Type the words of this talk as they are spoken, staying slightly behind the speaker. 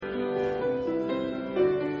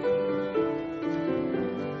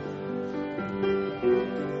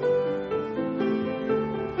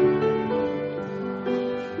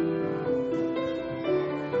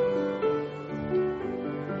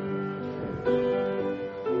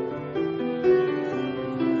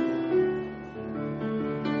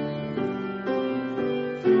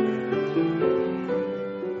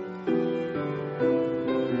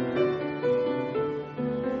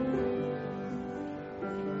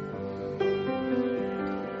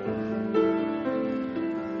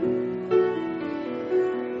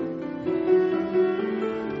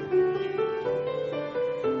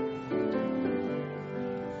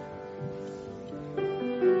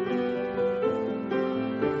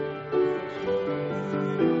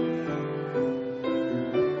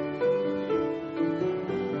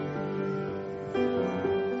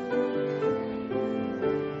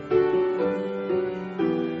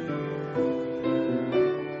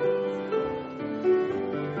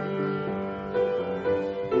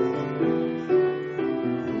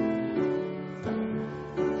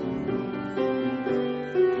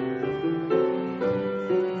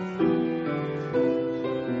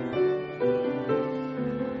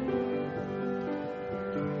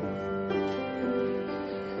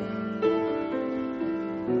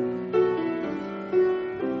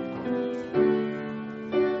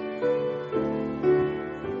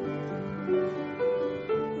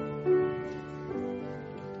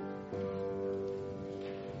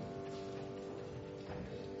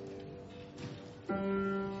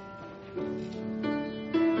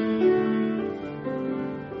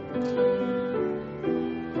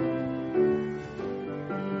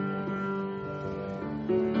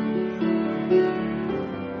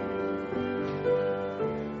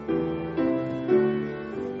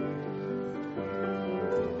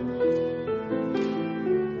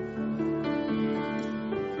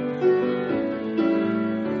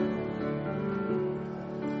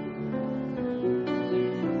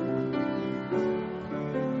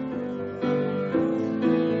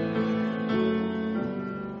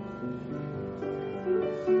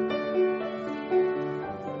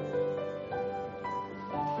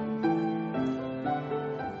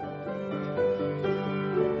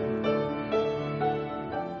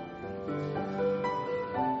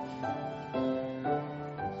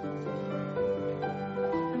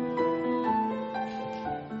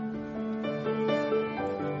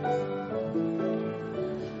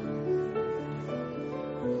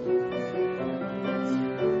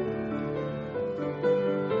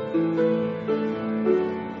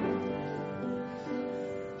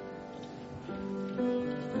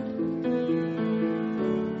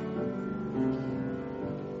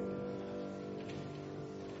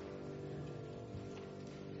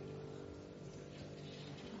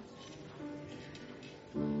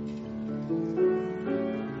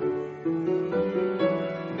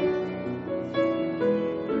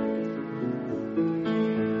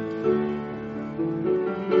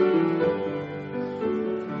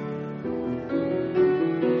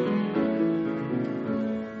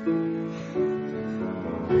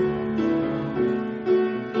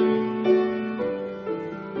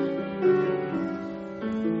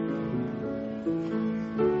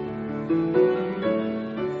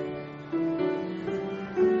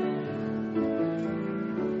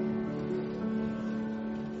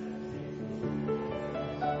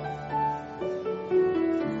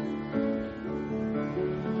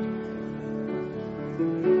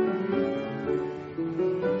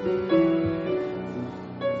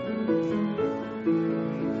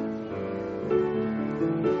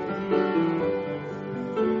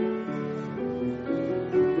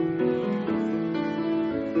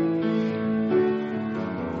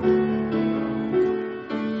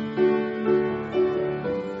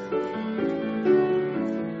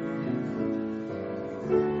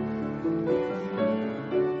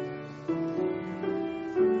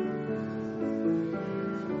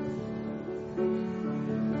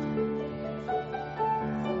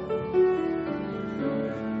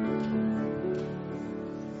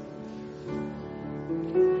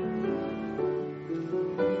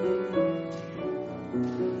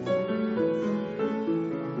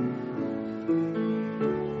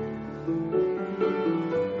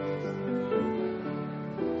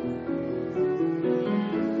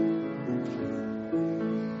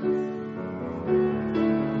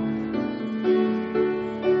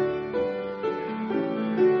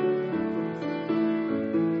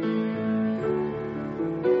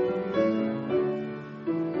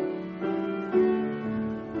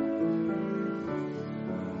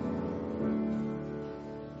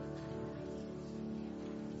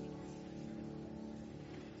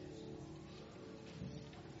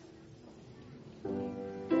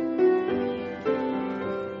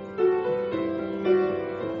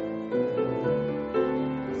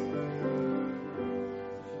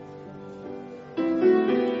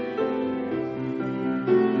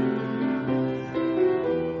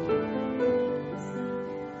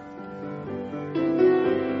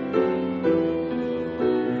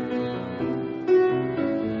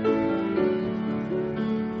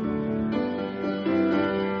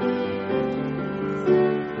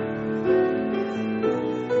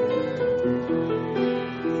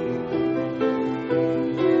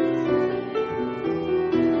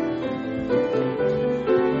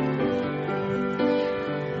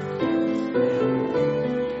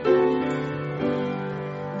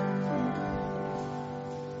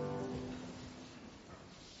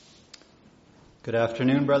Good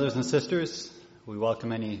afternoon, brothers and sisters. We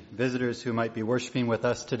welcome any visitors who might be worshiping with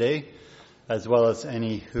us today, as well as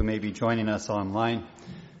any who may be joining us online.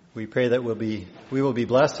 We pray that we will be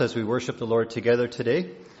blessed as we worship the Lord together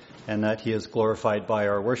today, and that He is glorified by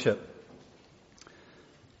our worship.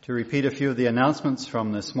 To repeat a few of the announcements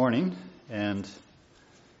from this morning, and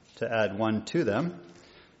to add one to them.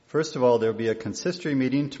 First of all, there will be a consistory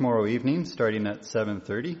meeting tomorrow evening, starting at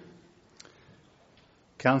 7:30.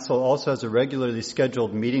 Council also has a regularly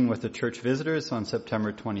scheduled meeting with the church visitors on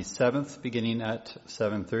September 27th, beginning at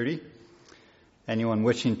 7:30. Anyone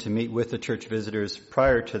wishing to meet with the church visitors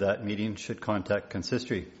prior to that meeting should contact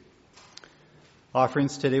consistory.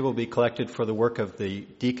 Offerings today will be collected for the work of the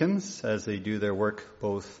deacons as they do their work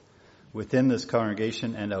both within this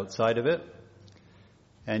congregation and outside of it.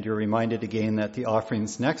 And you're reminded again that the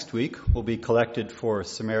offerings next week will be collected for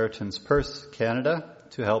Samaritan's Purse Canada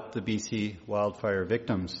to help the BC wildfire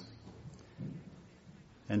victims.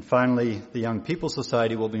 And finally, the Young People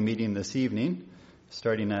Society will be meeting this evening,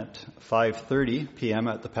 starting at 5:30 p.m.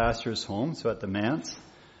 at the pastor's home, so at the manse,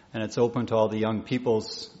 and it's open to all the young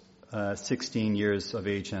peoples 16 years of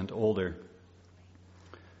age and older.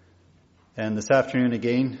 And this afternoon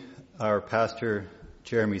again, our pastor,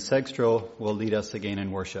 Jeremy Segstro, will lead us again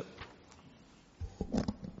in worship.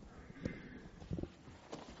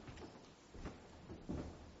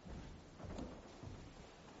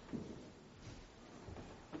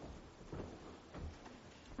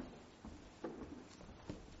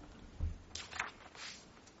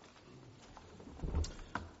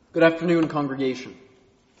 Good afternoon, congregation.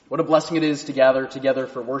 What a blessing it is to gather together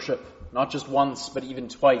for worship, not just once, but even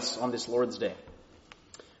twice on this Lord's Day.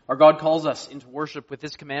 Our God calls us into worship with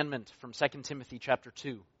this commandment from 2 Timothy chapter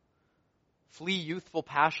 2. Flee youthful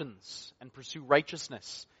passions and pursue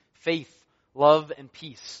righteousness, faith, love, and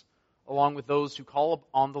peace, along with those who call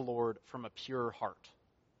on the Lord from a pure heart.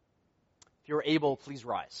 If you're able, please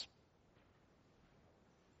rise.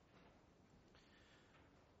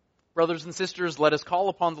 Brothers and sisters, let us call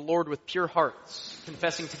upon the Lord with pure hearts,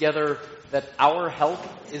 confessing together that our help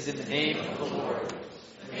is in the name of the Lord,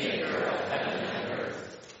 the maker of heaven and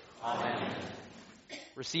earth. Amen.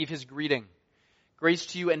 Receive his greeting. Grace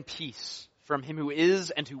to you and peace from him who is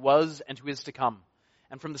and who was and who is to come,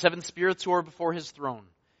 and from the seven spirits who are before his throne,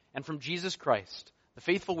 and from Jesus Christ, the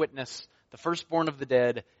faithful witness, the firstborn of the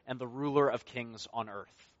dead, and the ruler of kings on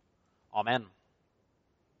earth. Amen.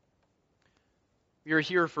 We are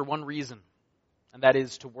here for one reason, and that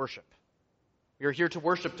is to worship. We are here to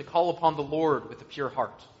worship, to call upon the Lord with a pure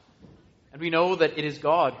heart. And we know that it is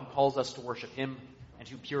God who calls us to worship him and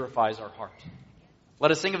who purifies our heart.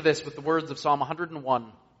 Let us sing of this with the words of Psalm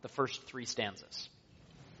 101, the first three stanzas.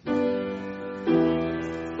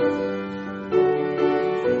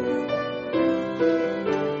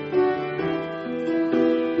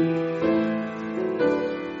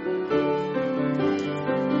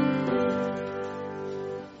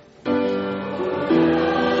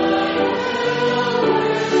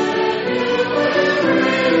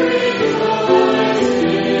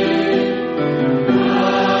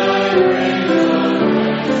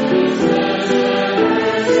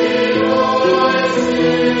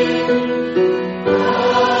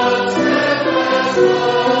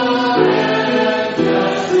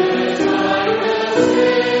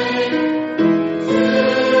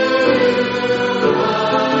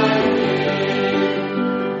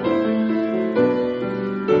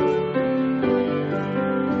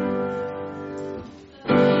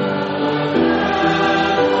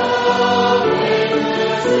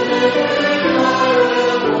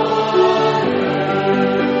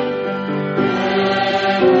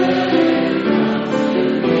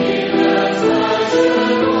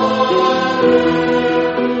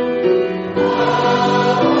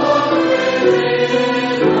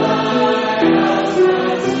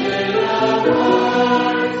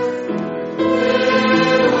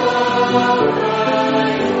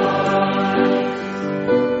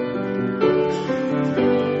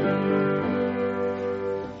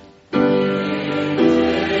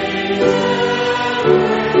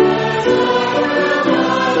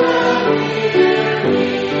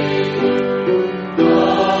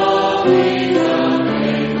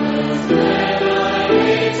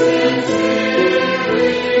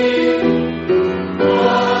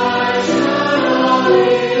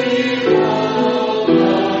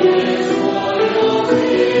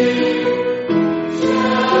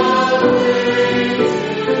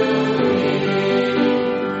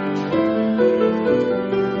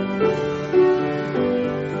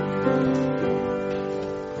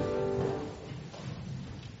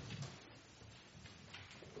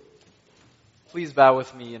 Please bow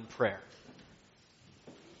with me in prayer.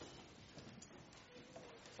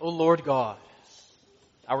 O Lord God,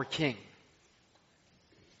 our King,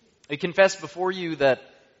 I confess before you that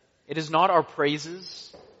it is not our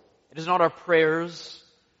praises, it is not our prayers,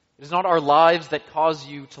 it is not our lives that cause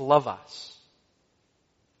you to love us.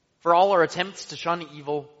 For all our attempts to shun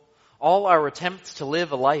evil, all our attempts to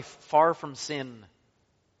live a life far from sin,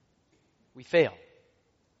 we fail.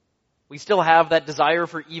 We still have that desire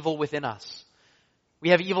for evil within us. We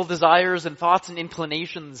have evil desires and thoughts and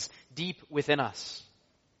inclinations deep within us.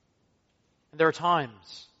 And there are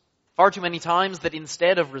times, far too many times, that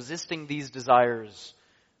instead of resisting these desires,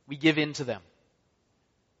 we give in to them.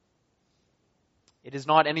 It is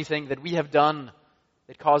not anything that we have done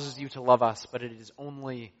that causes you to love us, but it is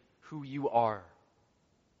only who you are.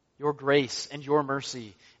 Your grace and your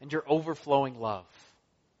mercy and your overflowing love.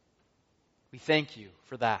 We thank you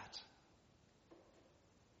for that.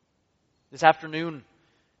 This afternoon,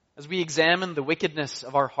 as we examine the wickedness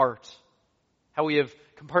of our heart, how we have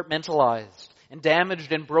compartmentalized and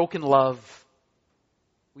damaged and broken love,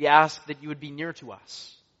 we ask that you would be near to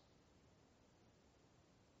us.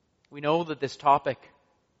 We know that this topic,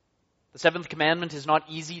 the seventh commandment, is not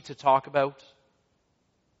easy to talk about.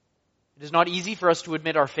 It is not easy for us to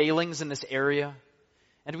admit our failings in this area,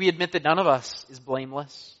 and we admit that none of us is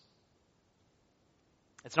blameless.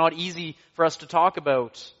 It's not easy for us to talk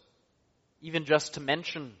about, even just to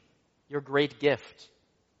mention your great gift,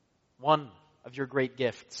 one of your great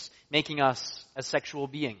gifts, making us as sexual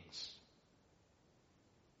beings.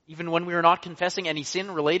 Even when we are not confessing any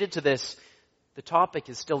sin related to this, the topic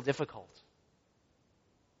is still difficult.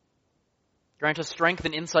 Grant us strength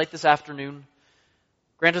and insight this afternoon.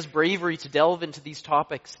 Grant us bravery to delve into these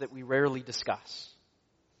topics that we rarely discuss.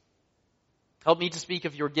 Help me to speak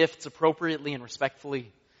of your gifts appropriately and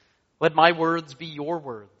respectfully. Let my words be your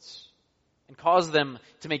words, and cause them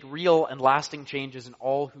to make real and lasting changes in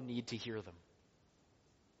all who need to hear them.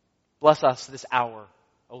 Bless us this hour,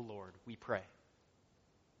 O Lord, we pray.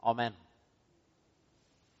 Amen.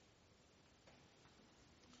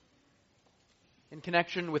 In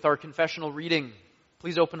connection with our confessional reading,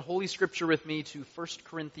 please open Holy Scripture with me to 1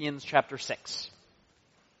 Corinthians chapter 6.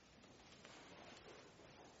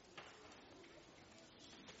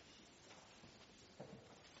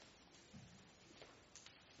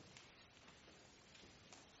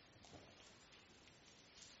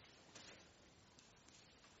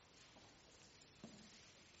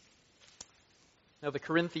 Now the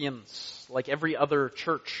Corinthians, like every other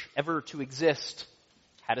church ever to exist,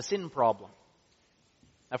 had a sin problem.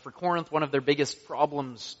 Now for Corinth, one of their biggest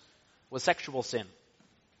problems was sexual sin.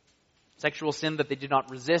 Sexual sin that they did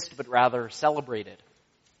not resist, but rather celebrated.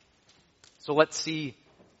 So let's see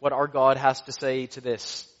what our God has to say to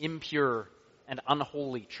this impure and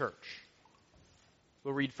unholy church.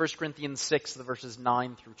 We'll read 1 Corinthians 6, the verses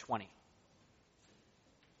 9 through 20.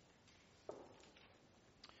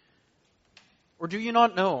 Or do you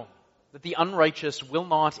not know that the unrighteous will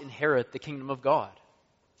not inherit the kingdom of God?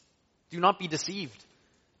 Do not be deceived.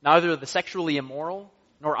 Neither the sexually immoral,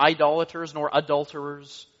 nor idolaters, nor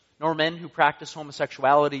adulterers, nor men who practice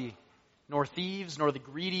homosexuality, nor thieves, nor the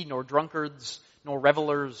greedy, nor drunkards, nor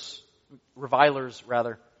revilers,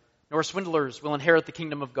 nor swindlers will inherit the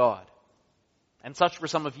kingdom of God. And such were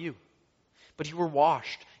some of you. But you were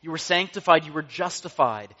washed, you were sanctified, you were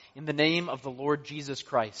justified in the name of the Lord Jesus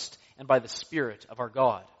Christ and by the Spirit of our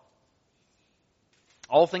God.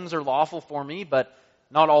 All things are lawful for me, but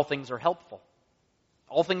not all things are helpful.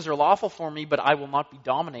 All things are lawful for me, but I will not be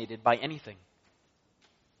dominated by anything.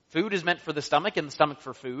 Food is meant for the stomach and the stomach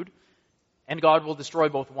for food, and God will destroy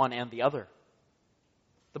both one and the other.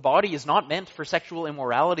 The body is not meant for sexual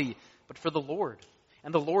immorality, but for the Lord,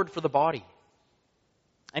 and the Lord for the body.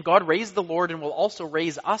 And God raised the Lord and will also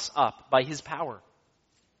raise us up by his power.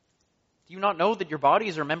 Do you not know that your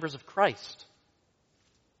bodies are members of Christ?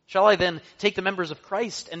 Shall I then take the members of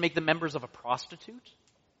Christ and make them members of a prostitute?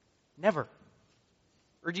 Never.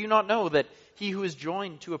 Or do you not know that he who is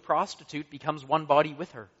joined to a prostitute becomes one body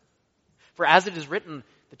with her? For as it is written,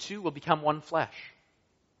 the two will become one flesh.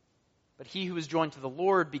 But he who is joined to the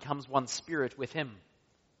Lord becomes one spirit with him.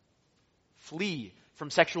 Flee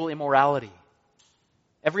from sexual immorality.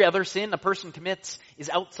 Every other sin a person commits is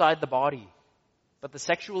outside the body, but the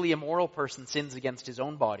sexually immoral person sins against his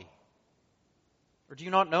own body. Or do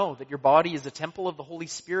you not know that your body is a temple of the Holy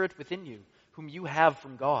Spirit within you, whom you have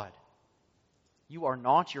from God? You are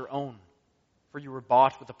not your own, for you were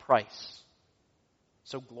bought with a price.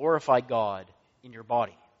 So glorify God in your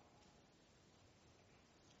body.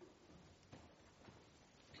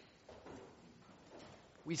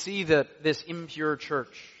 We see that this impure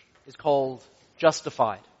church is called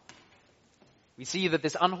justified. We see that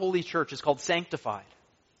this unholy church is called sanctified.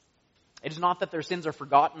 It is not that their sins are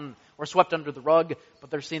forgotten or swept under the rug,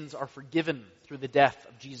 but their sins are forgiven through the death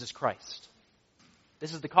of Jesus Christ.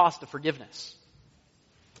 This is the cost of forgiveness.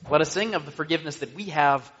 Let us sing of the forgiveness that we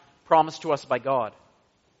have promised to us by God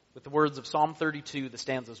with the words of Psalm 32, the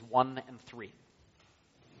stanzas 1 and 3.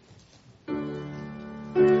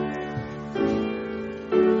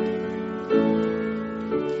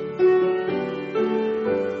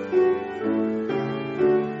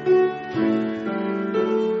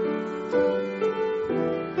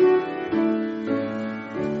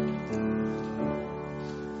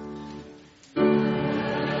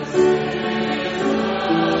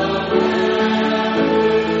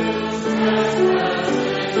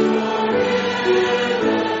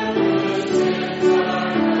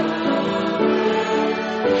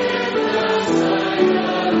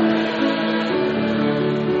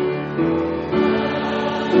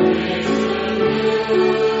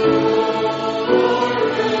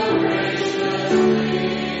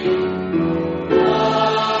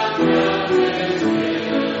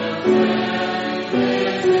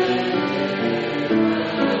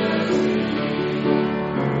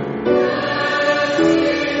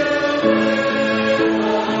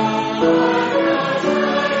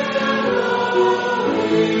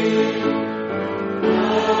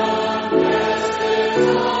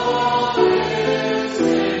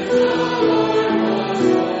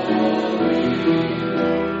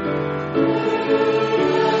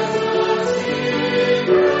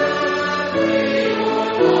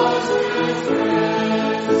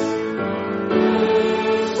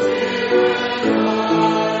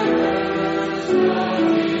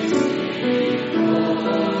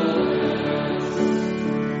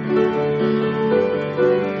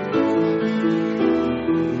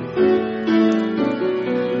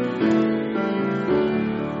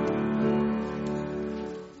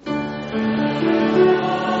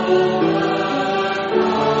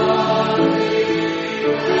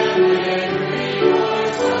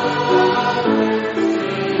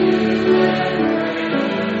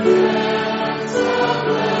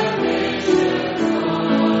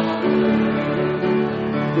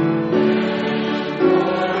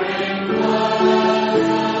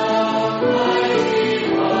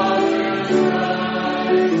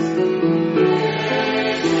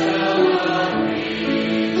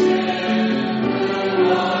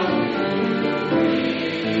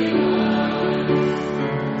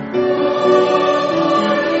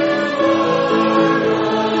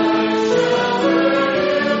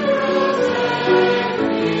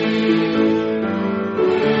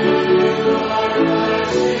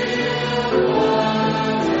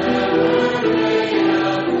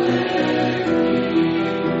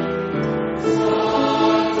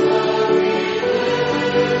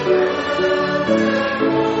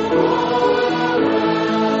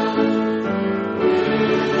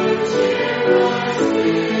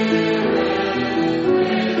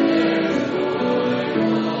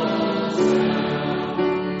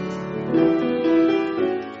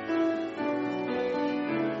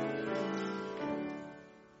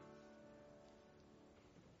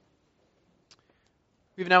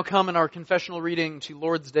 We've now come in our confessional reading to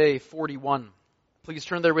Lord's Day 41. Please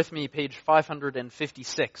turn there with me, page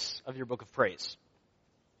 556 of your book of praise.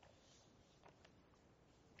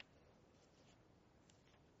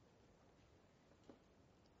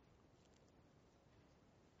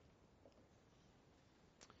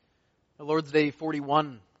 The Lord's Day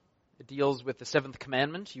 41, it deals with the seventh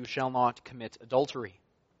commandment, you shall not commit adultery.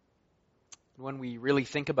 When we really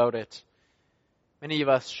think about it, many of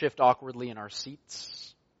us shift awkwardly in our seats,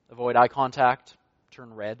 avoid eye contact,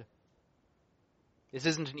 turn red. This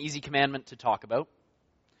isn't an easy commandment to talk about,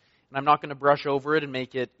 and I'm not going to brush over it and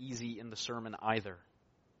make it easy in the sermon either.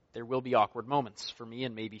 There will be awkward moments for me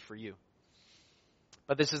and maybe for you.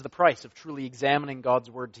 But this is the price of truly examining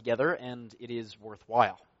God's Word together, and it is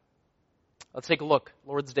worthwhile. Let's take a look.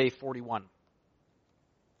 Lord's Day 41.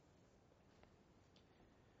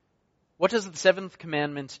 What does the seventh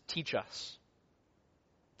commandment teach us?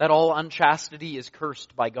 That all unchastity is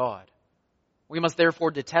cursed by God. We must therefore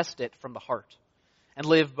detest it from the heart and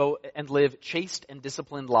live chaste and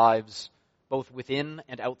disciplined lives both within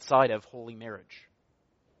and outside of holy marriage.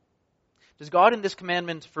 Does God in this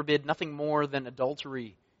commandment forbid nothing more than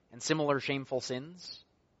adultery and similar shameful sins?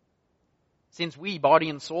 Since we, body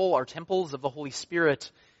and soul, are temples of the Holy Spirit,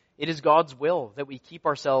 it is God's will that we keep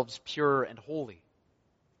ourselves pure and holy.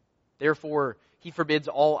 Therefore, He forbids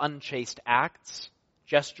all unchaste acts,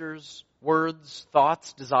 gestures, words,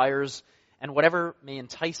 thoughts, desires, and whatever may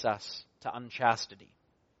entice us to unchastity.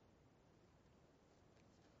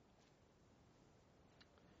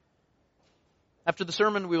 After the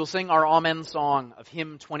sermon, we will sing our Amen song of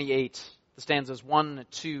hymn 28, the stanzas 1,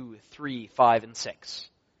 2, 3, 5, and 6.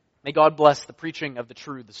 May God bless the preaching of the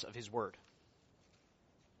truths of his word.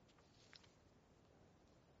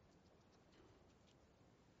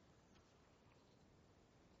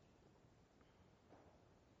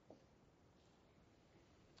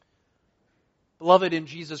 Beloved in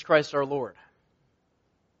Jesus Christ our Lord,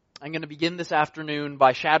 I'm going to begin this afternoon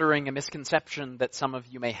by shattering a misconception that some of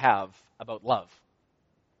you may have about love.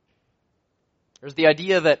 There's the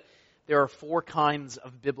idea that there are 4 kinds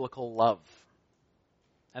of biblical love.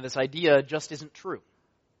 And this idea just isn't true.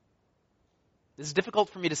 This is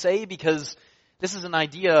difficult for me to say because this is an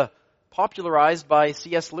idea popularized by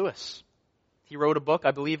C.S. Lewis. He wrote a book,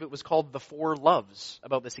 I believe it was called The 4 Loves,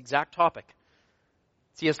 about this exact topic.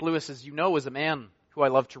 C.S. Lewis, as you know, is a man who I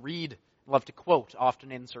love to read and love to quote,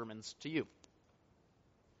 often in sermons to you.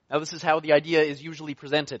 Now, this is how the idea is usually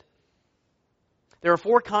presented. There are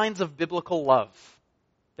 4 kinds of biblical love.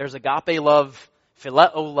 There's agape love,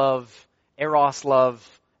 phileo love, eros love,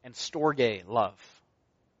 and storge love.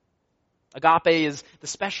 Agape is the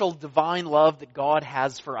special divine love that God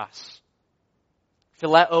has for us.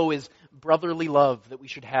 Phileo is brotherly love that we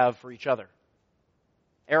should have for each other.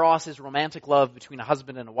 Eros is romantic love between a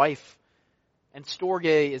husband and a wife. And storge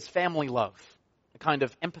is family love, a kind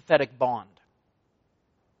of empathetic bond.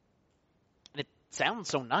 And it sounds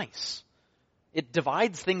so nice. It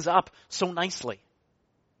divides things up so nicely.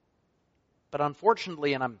 But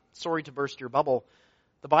unfortunately, and I'm sorry to burst your bubble,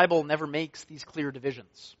 the Bible never makes these clear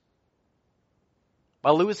divisions.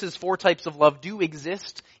 While Lewis's 4 types of love do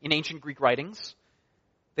exist in ancient Greek writings,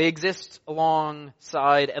 they exist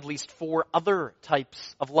alongside at least 4 other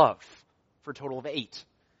types of love, for a total of 8.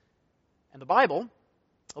 And the Bible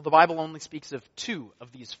only speaks of 2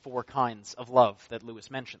 of these 4 kinds of love that Lewis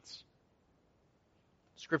mentions.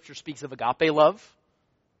 Scripture speaks of agape love,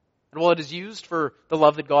 and while it is used for the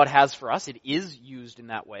love that God has for us, it is used in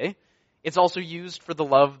that way. It's also used for the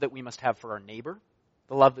love that we must have for our neighbor,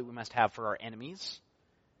 the love that we must have for our enemies.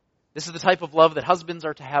 This is the type of love that husbands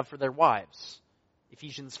are to have for their wives.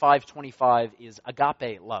 Ephesians 5:25 is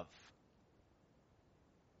agape love.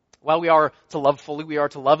 While we are to love fully, we are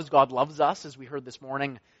to love as God loves us, as we heard this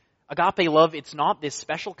morning. Agape love, it's not this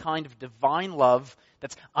special kind of divine love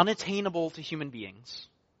that's unattainable to human beings.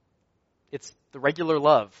 It's the regular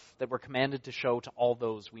love that we're commanded to show to all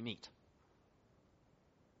those we meet.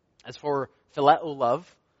 As for phileo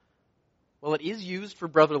love, well, it is used for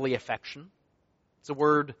brotherly affection. It's a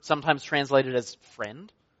word sometimes translated as friend.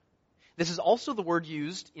 This is also the word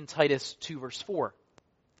used in Titus 2 verse 4.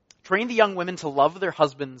 Train the young women to love their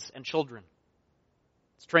husbands and children.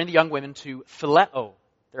 It's train the young women to phileo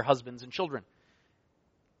their husbands and children.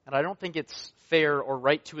 And I don't think it's fair or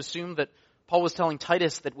right to assume that Paul was telling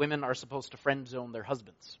Titus that women are supposed to friend zone their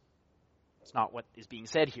husbands. It's not what is being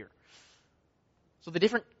said here. So the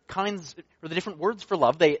different kinds, or the different words for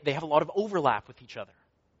love, they have a lot of overlap with each other.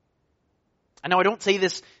 And now I don't say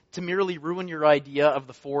this to merely ruin your idea of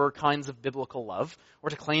the 4 kinds of biblical love, or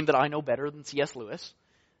to claim that I know better than C.S. Lewis,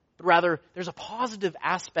 but rather there's a positive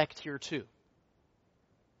aspect here too.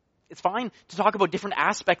 It's fine to talk about different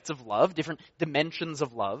aspects of love, different dimensions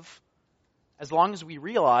of love, as long as we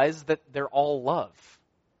realize that they're all love.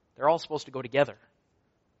 They're all supposed to go together.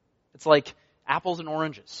 It's like apples and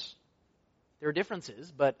oranges. There are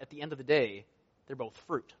differences, but at the end of the day, they're both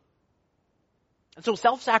fruit. And so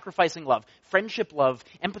self-sacrificing love, friendship love,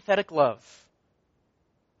 empathetic love,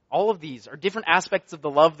 all of these are different aspects of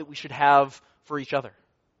the love that we should have for each other.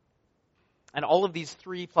 And all of these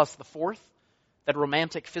 3 plus the 4th, that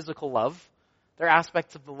romantic physical love, they're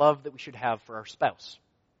aspects of the love that we should have for our spouse.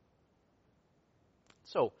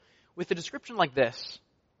 So, with a description like this,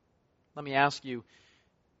 let me ask you,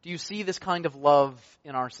 do you see this kind of love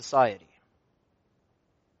in our society?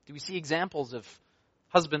 Do we see examples of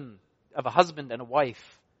a husband and a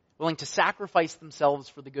wife willing to sacrifice themselves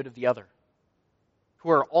for the good of the other, who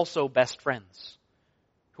are also best friends,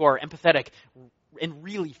 who are empathetic and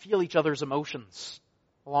really feel each other's emotions,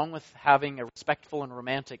 along with having a respectful and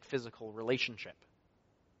romantic physical relationship?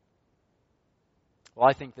 Well,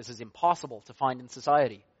 I think this is impossible to find in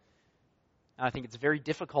society. And I think it's very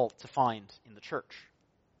difficult to find in the church.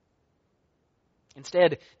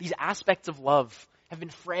 Instead, these aspects of love have been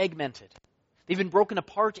fragmented. They've been broken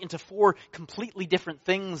apart into 4 completely different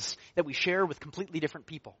things that we share with completely different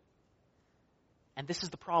people. And this is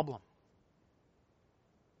the problem.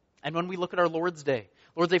 And when we look at our Lord's Day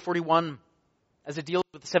 41, as it deals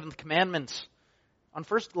with the 7th commandment, on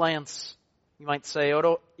first glance, you might say,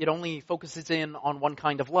 it only focuses in on one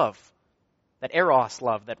kind of love, that eros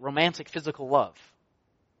love, that romantic physical love.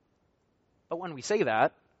 But when we say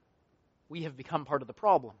that, we have become part of the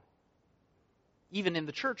problem. Even in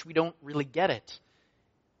the church, we don't really get it.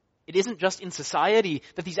 It isn't just in society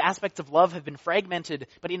that these aspects of love have been fragmented,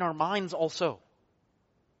 but in our minds also.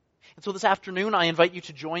 And so this afternoon, I invite you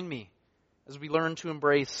to join me as we learn to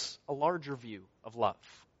embrace a larger view of love.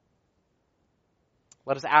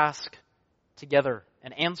 Let us ask together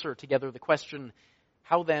and answer together the question,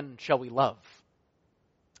 how then shall we love?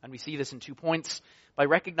 And we see this in 2 points, by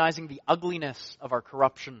recognizing the ugliness of our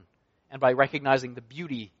corruption and by recognizing the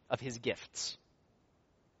beauty of his gifts.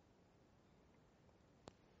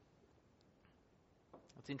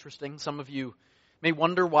 That's interesting. Some of you may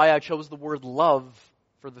wonder why I chose the word love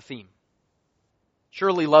for the theme.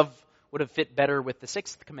 Surely love would have fit better with the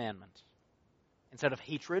 6th commandment. Instead of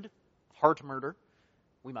hatred, heart murder,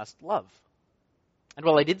 we must love. And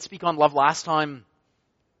while I did speak on love last time,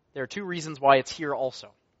 there are 2 reasons why it's here also.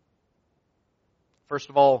 First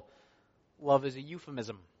of all, love is a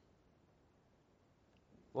euphemism.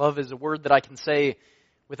 Love is a word that I can say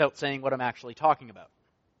without saying what I'm actually talking about.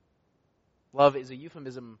 Love is a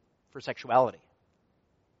euphemism for sexuality.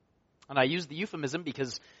 And I use the euphemism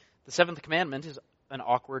because the 7th commandment is an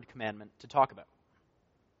awkward commandment to talk about.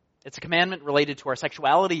 It's a commandment related to our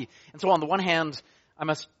sexuality. And so on the one hand, I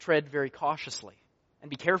must tread very cautiously and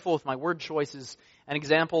be careful with my word choices and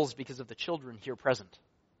examples because of the children here present.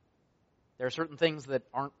 There are certain things that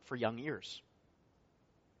aren't for young ears.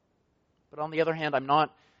 But on the other hand, I'm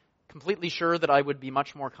not completely sure that I would be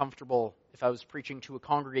much more comfortable if I was preaching to a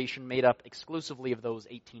congregation made up exclusively of those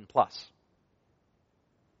 18 plus.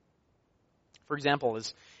 For example,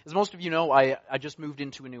 as most of you know, I just moved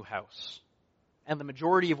into a new house. And the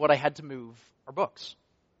majority of what I had to move are books.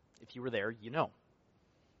 If you were there, you know.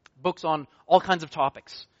 Books on all kinds of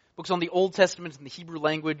topics. Books on the Old Testament and the Hebrew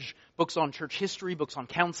language. Books on church history. Books on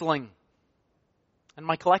counseling. And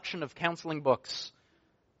my collection of counseling books,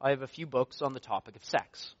 I have a few books on the topic of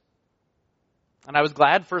sex. And I was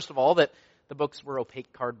glad, first of all, that the books were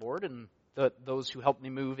opaque cardboard and those who helped me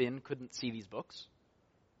move in couldn't see these books.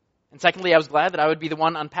 And secondly, I was glad that I would be the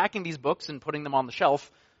one unpacking these books and putting them on the shelf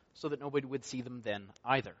so that nobody would see them then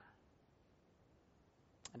either.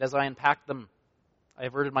 And as I unpacked them, I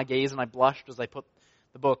averted my gaze and I blushed as I put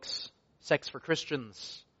the books, Sex for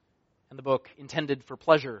Christians, and the book Intended for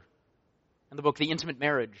Pleasure, and the book The Intimate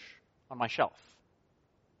Marriage on my shelf.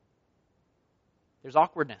 There's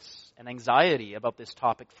awkwardness and anxiety about this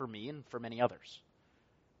topic for me and for many others.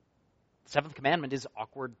 The 7th commandment is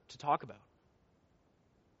awkward to talk about.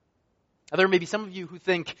 Now, there may be some of you who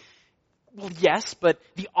think, well, yes, but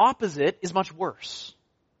the opposite is much worse.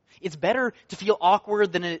 It's better to feel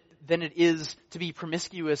awkward than it is to be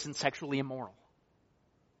promiscuous and sexually immoral.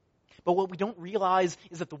 But what we don't realize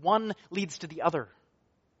is that the one leads to the other.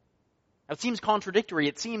 Now, it seems contradictory.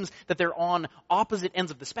 It seems that they're on opposite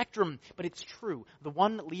ends of the spectrum, but it's true. The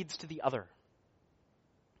one leads to the other.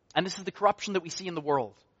 And this is the corruption that we see in the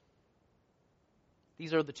world.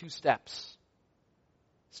 These are the 2 steps.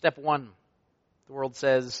 Step 1, the world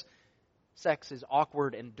says, sex is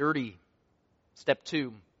awkward and dirty. Step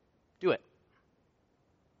 2, do it.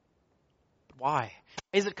 Why?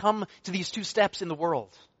 Why has it come to these 2 steps in the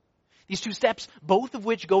world? These 2 steps, both of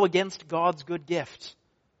which go against God's good gift,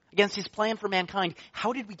 against his plan for mankind.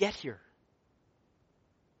 How did we get here?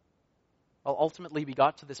 Well, ultimately we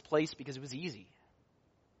got to this place because it was easy.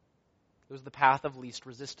 It was the path of least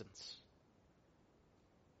resistance.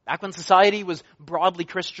 Back when society was broadly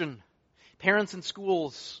Christian, parents in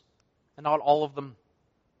schools, and not all of them,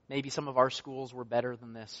 maybe some of our schools were better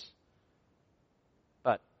than this,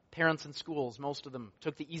 but parents in schools, most of them,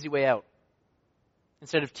 took the easy way out.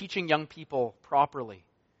 Instead of teaching young people properly,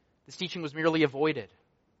 this teaching was merely avoided,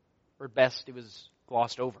 or at best it was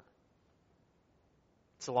glossed over.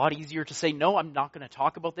 It's a lot easier to say, no, I'm not going to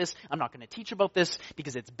talk about this, I'm not going to teach about this,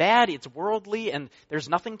 because it's bad, it's worldly, and there's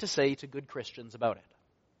nothing to say to good Christians about it.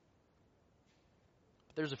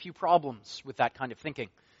 But there's a few problems with that kind of thinking,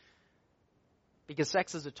 because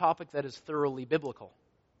sex is a topic that is thoroughly biblical.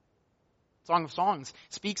 Song of Songs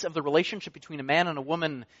speaks of the relationship between a man and a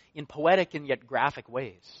woman in poetic and yet graphic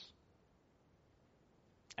ways.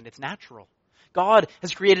 And it's natural. God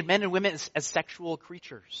has created men and women as sexual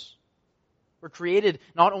creatures. We're created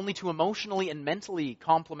not only to emotionally and mentally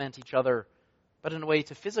complement each other, but in a way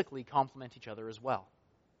to physically complement each other as well.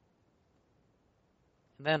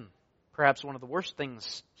 And then, perhaps one of the worst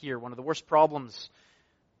things here, one of the worst problems,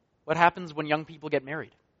 what happens when young people get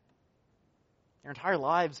married? Their entire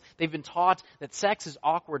lives, they've been taught that sex is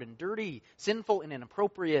awkward and dirty, sinful and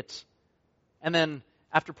inappropriate. And then,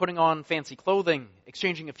 after putting on fancy clothing,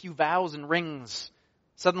 exchanging a few vows and rings,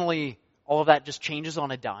 suddenly all of that just changes on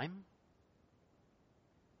a dime.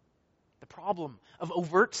 problem of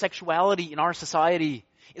overt sexuality in our society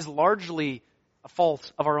is largely a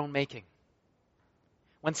fault of our own making.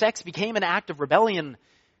 When sex became an act of rebellion,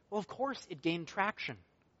 well, of course it gained traction.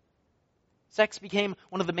 Sex became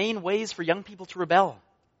one of the main ways for young people to rebel.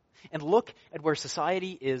 And look at where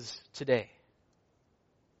society is today.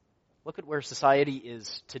 Look at where society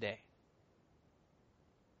is today.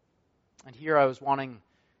 And here I was wanting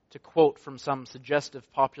to quote from some suggestive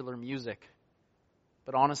popular music.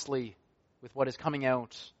 But honestly, with what is coming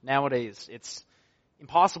out nowadays, it's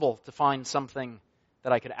impossible to find something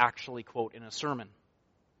that I could actually quote in a sermon.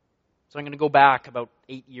 So I'm going to go back about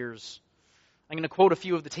 8 years. I'm going to quote a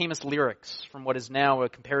few of the tamest lyrics from what is now a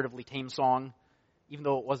comparatively tame song, even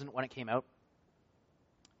though it wasn't when it came out.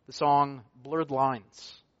 The song Blurred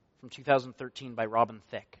Lines from 2013 by Robin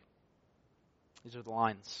Thicke. These are the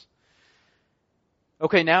lines.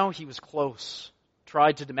 Okay, now he was close,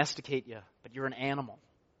 tried to domesticate you, but you're an animal.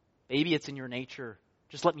 Baby, it's in your nature.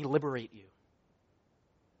 Just let me liberate you.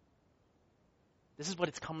 This is what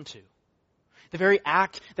it's come to. The very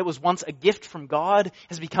act that was once a gift from God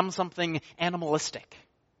has become something animalistic.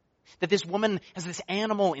 That this woman has this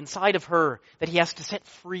animal inside of her that he has to set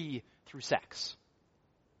free through sex.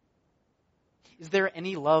 Is there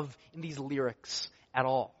any love in these lyrics at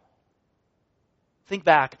all? Think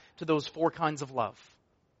back to those 4 kinds of love.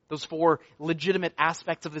 Those 4 legitimate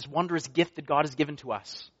aspects of this wondrous gift that God has given to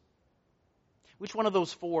us. Which one of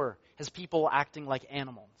those 4 has people acting like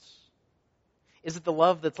animals? Is it the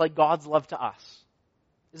love that's like God's love to us?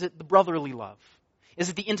 Is it the brotherly love? Is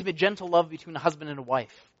it the intimate, gentle love between a husband and a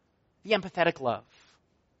wife? The empathetic love?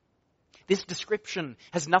 This description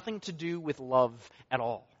has nothing to do with love at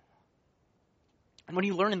all. And when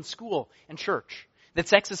you learn in school and church that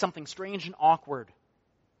sex is something strange and awkward,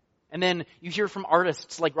 and then you hear from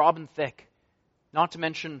artists like Robin Thicke, not to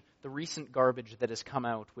mention the recent garbage that has come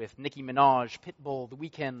out with Nicki Minaj, Pitbull, The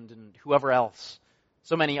Weeknd, and whoever else,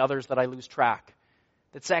 so many others that I lose track,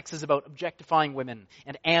 that sex is about objectifying women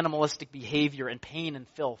and animalistic behavior and pain and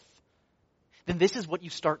filth, then this is what you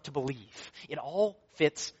start to believe. It all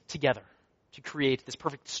fits together to create this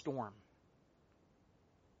perfect storm.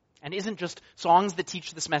 And isn't just songs that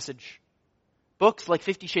teach this message. Books like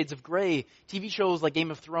 50 Shades of Grey, TV shows like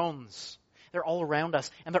Game of Thrones, they're all around us,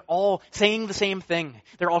 and they're all saying the same thing.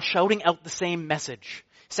 They're all shouting out the same message.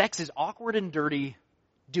 Sex is awkward and dirty.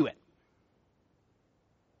 Do it.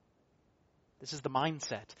 This is the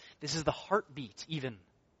mindset. This is the heartbeat, even,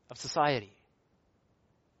 of society.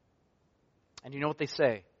 And you know what they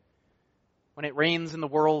say? When it rains in the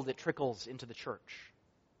world, it trickles into the church.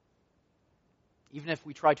 Even if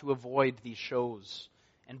we try to avoid these shows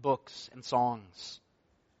and books and songs,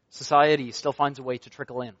 society still finds a way to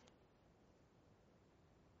trickle in.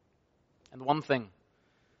 And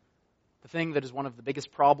the thing that is one of the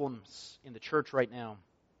biggest problems in the church right now,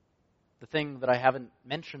 the thing that I haven't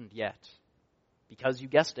mentioned yet, because you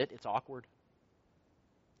guessed it, it's awkward,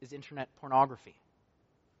 is internet pornography.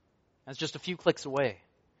 And it's just a few clicks away,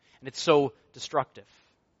 and it's so destructive.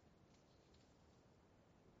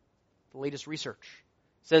 The latest research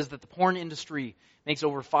says that the porn industry makes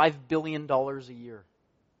over $5 billion a year,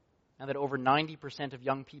 and that over 90% of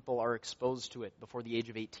young people are exposed to it before the age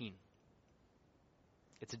of 18.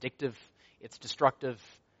 It's addictive, it's destructive,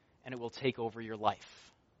 and it will take over your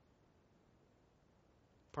life.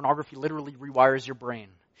 Pornography literally rewires your brain.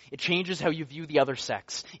 It changes how you view the other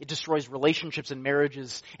sex. It destroys relationships and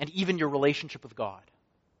marriages, and even your relationship with God.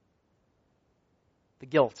 The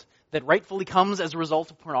guilt that rightfully comes as a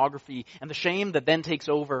result of pornography, and the shame that then takes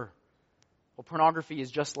over. Well, pornography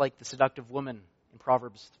is just like the seductive woman in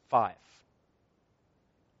Proverbs 5.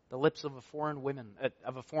 The lips of a foreign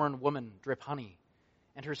woman drip honey,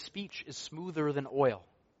 and her speech is smoother than oil.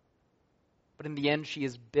 But in the end, she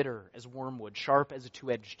is bitter as wormwood, sharp as a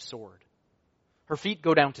two-edged sword. Her feet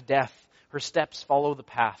go down to death. Her steps follow the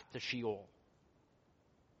path to Sheol.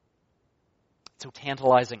 It's so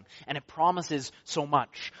tantalizing, and it promises so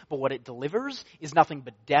much. But what it delivers is nothing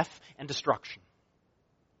but death and destruction.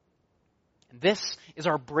 And this is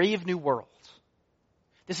our brave new world.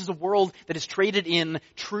 This is a world that has traded in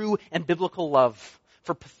true and biblical love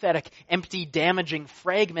for pathetic, empty, damaging,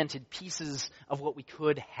 fragmented pieces of what we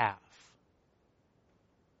could have.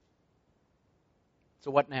 So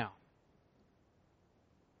what now?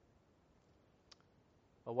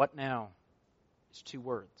 Well, what now is 2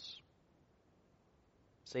 words.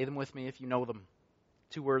 Say them with me if you know them.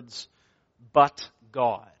 2 words, but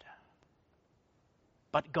God.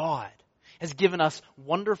 But God has given us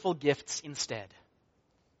wonderful gifts instead.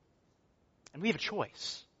 And we have a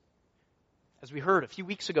choice. As we heard a few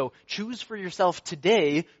weeks ago, choose for yourself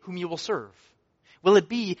today whom you will serve. Will it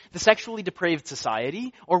be the sexually depraved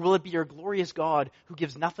society, or will it be our glorious God who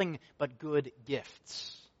gives nothing but good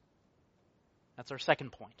gifts? That's our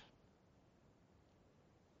second point.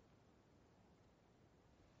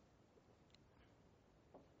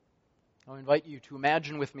 I'll invite you to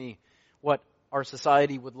imagine with me what our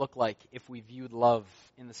society would look like if we viewed love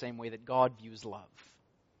in the same way that God views love.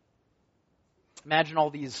 Imagine all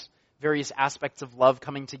these various aspects of love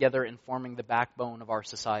coming together and forming the backbone of our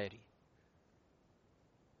society.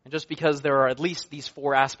 And just because there are at least these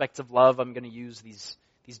four aspects of love, I'm going to use these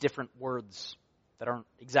different words that aren't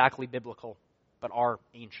exactly biblical, but are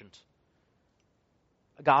ancient.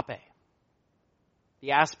 Agape,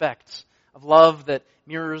 the aspect of love that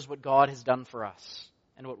mirrors what God has done for us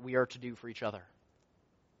and what we are to do for each other.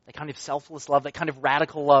 That kind of selfless love, that kind of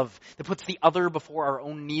radical love that puts the other before our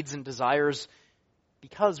own needs and desires,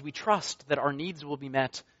 because we trust that our needs will be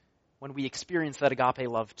met when we experience that agape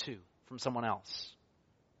love too from someone else.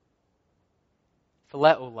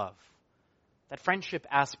 Phileo love, that friendship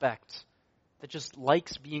aspect that just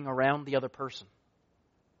likes being around the other person.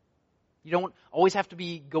 You don't always have to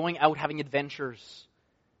be going out having adventures,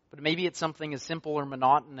 but maybe it's something as simple or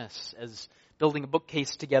monotonous as building a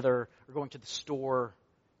bookcase together or going to the store.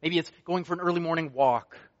 Maybe it's going for an early morning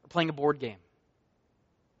walk or playing a board game.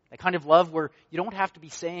 That kind of love where you don't have to be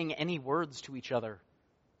saying any words to each other.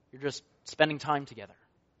 You're just spending time together.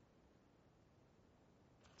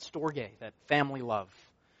 Storge, that family love.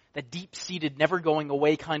 That deep-seated, never going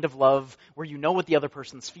away kind of love where you know what the other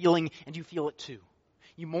person's feeling and you feel it too.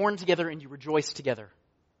 You mourn together and you rejoice together.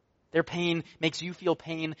 Their pain makes you feel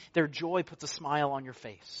pain. Their joy puts a smile on your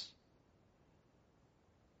face.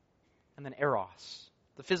 And then eros,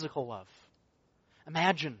 the physical love.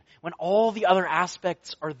 Imagine when all the other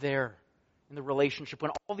aspects are there in the relationship,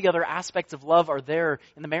 when all the other aspects of love are there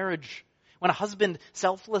in the marriage, when a husband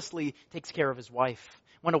selflessly takes care of his wife,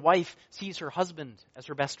 when a wife sees her husband as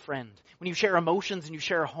her best friend, when you share emotions and you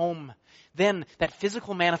share a home, then that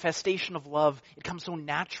physical manifestation of love, it comes so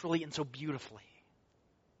naturally and so beautifully.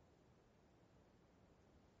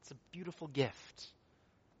 It's a beautiful gift,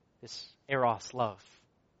 this eros love,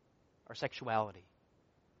 our sexuality.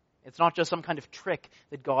 It's not just some kind of trick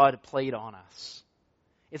that God played on us.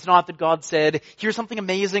 It's not that God said, here's something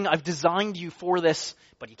amazing, I've designed you for this,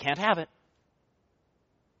 but you can't have it.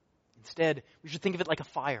 Instead, we should think of it like a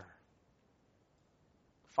fire.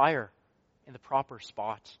 Fire in the proper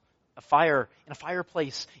spot. A fire in a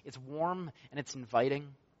fireplace, it's warm and it's inviting.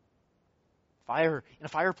 Fire in a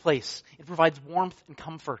fireplace, it provides warmth and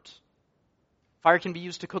comfort. Fire can be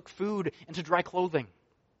used to cook food and to dry clothing.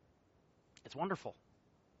 It's wonderful.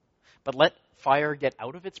 But let fire get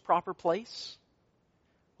out of its proper place?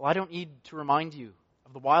 Well, I don't need to remind you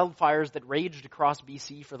of the wildfires that raged across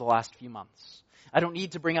BC for the last few months. I don't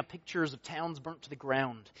need to bring up pictures of towns burnt to the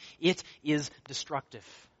ground. It is destructive.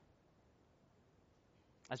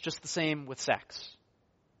 That's just the same with sex.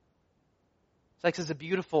 Sex is a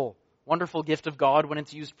beautiful, wonderful gift of God when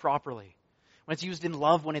it's used properly. When it's used in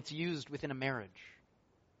love, when it's used within a marriage.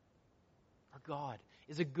 Our God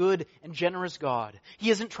is a good and generous God. He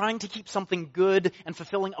isn't trying to keep something good and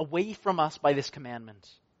fulfilling away from us by this commandment.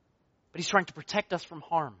 But He's trying to protect us from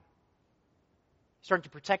harm. He's trying to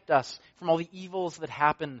protect us from all the evils that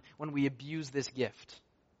happen when we abuse this gift.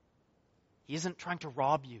 He isn't trying to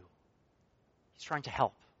rob you. He's trying to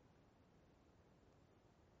help.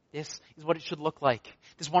 This is what it should look like.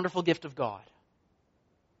 This wonderful gift of God.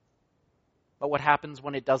 But what happens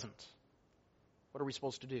when it doesn't? What are we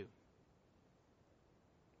supposed to do?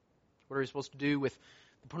 What are we supposed to do with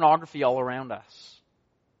the pornography all around us?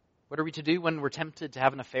 What are we to do when we're tempted to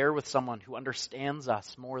have an affair with someone who understands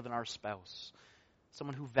us more than our spouse?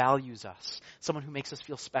 Someone who values us. Someone who makes us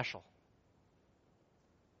feel special.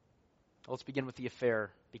 Well, let's begin with the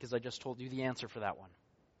affair, because I just told you the answer for that one.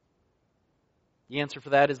 The answer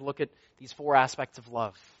for that is look at these four aspects of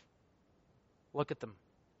love. Look at them.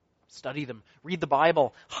 Study them. Read the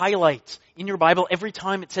Bible. Highlight in your Bible every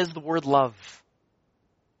time it says the word love.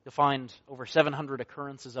 You'll find over 700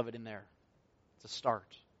 occurrences of it in there. It's a start.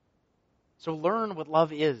 So learn what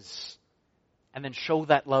love is, and then show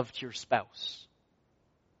that love to your spouse.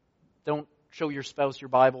 Don't show your spouse your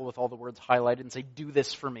Bible with all the words highlighted and say, do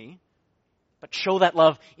this for me. But show that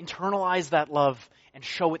love, internalize that love, and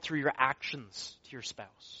show it through your actions to your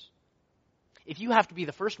spouse. If you have to be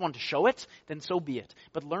the first one to show it, then so be it.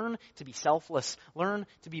 But learn to be selfless. Learn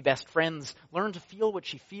to be best friends. Learn to feel what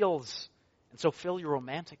she feels. And so fill your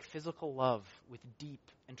romantic, physical love with deep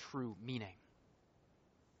and true meaning.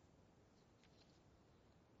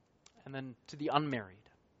 And then to the unmarried,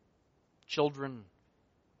 children,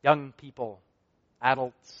 young people,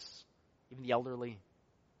 adults, even the elderly.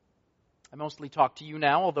 I mostly talk to you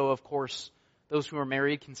now, although, of course, those who are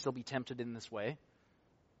married can still be tempted in this way.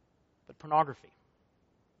 But pornography.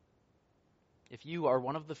 If you are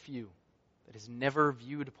one of the few that has never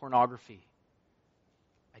viewed pornography,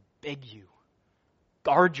 I beg you,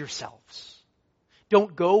 guard yourselves.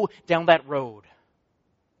 Don't go down that road.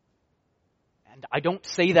 And I don't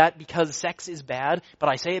say that because sex is bad, but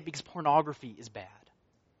I say it because pornography is bad.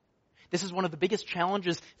 This is one of the biggest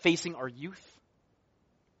challenges facing our youth.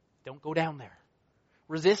 Don't go down there.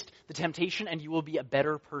 Resist the temptation and you will be a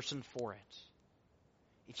better person for it.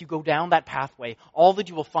 If you go down that pathway, all that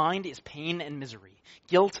you will find is pain and misery,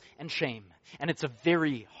 guilt and shame, and it's a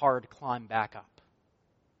very hard climb back up.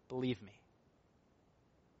 Believe me.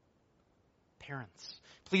 Parents,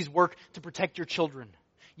 please work to protect your children.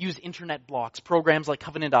 Use internet blocks, programs like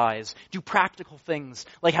Covenant Eyes. Do practical things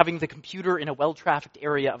like having the computer in a well-trafficked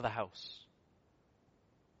area of the house.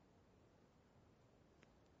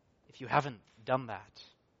 If you haven't done that,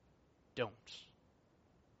 don't.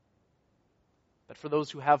 But for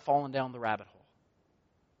those who have fallen down the rabbit hole,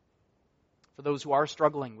 for those who are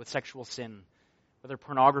struggling with sexual sin, whether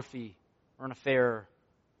pornography or an affair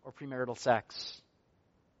or premarital sex,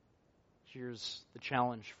 here's the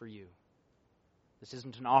challenge for you. This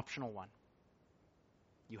isn't an optional one.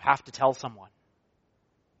 You have to tell someone.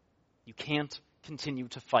 You can't continue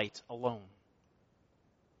to fight alone.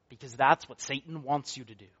 Because that's what Satan wants you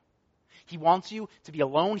to do. He wants you to be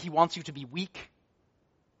alone. He wants you to be weak.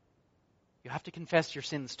 You have to confess your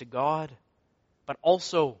sins to God, but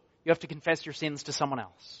also you have to confess your sins to someone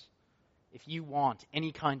else if you want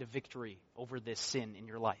any kind of victory over this sin in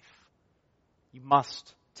your life. You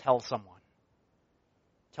must tell someone.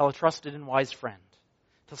 Tell a trusted and wise friend.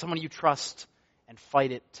 Tell someone you trust and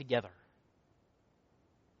fight it together.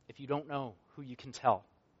 If you don't know who you can tell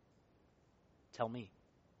me.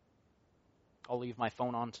 I'll leave my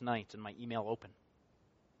phone on tonight and my email open.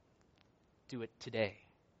 Do it today,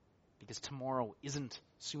 because tomorrow isn't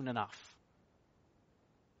soon enough.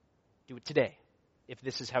 Do it today, if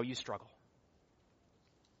this is how you struggle.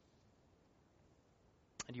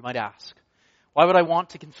 And you might ask, why would I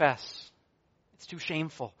want to confess? It's too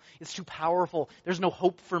shameful. It's too powerful. There's no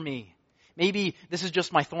hope for me. Maybe this is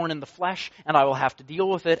just my thorn in the flesh, and I will have to deal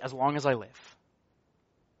with it as long as I live.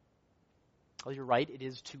 Well, you're right. It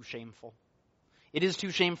is too shameful. It is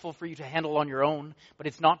too shameful for you to handle on your own, but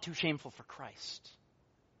it's not too shameful for Christ.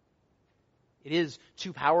 It is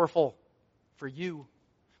too powerful for you,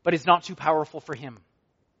 but it's not too powerful for Him.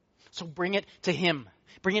 So bring it to Him.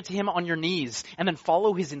 Bring it to Him on your knees, and then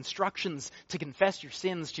follow His instructions to confess your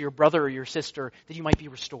sins to your brother or your sister that you might be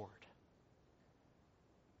restored.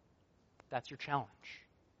 That's your challenge.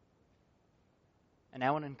 And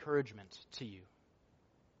now an encouragement to you.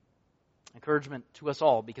 Encouragement to us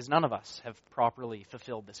all, because none of us have properly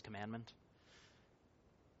fulfilled this commandment.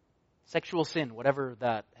 Sexual sin, whatever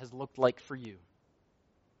that has looked like for you,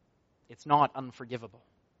 it's not unforgivable.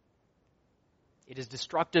 It is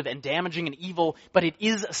destructive and damaging and evil, but it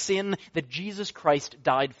is a sin that Jesus Christ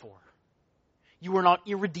died for. You are not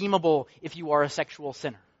irredeemable if you are a sexual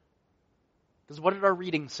sinner. Because what did our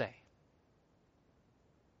reading say?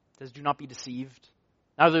 It says, do not be deceived.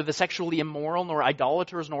 Neither the sexually immoral, nor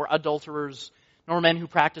idolaters, nor adulterers, nor men who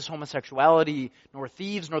practice homosexuality, nor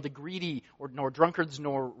thieves, nor the greedy, nor drunkards,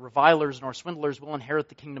 nor revilers, nor swindlers will inherit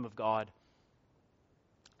the kingdom of God.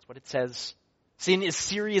 That's what it says. Sin is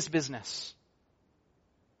serious business.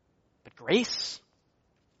 But grace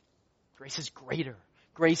is greater.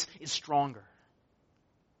 Grace is stronger.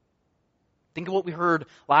 Think of what we heard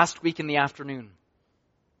last week in the afternoon.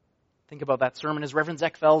 Think about that sermon. As Reverend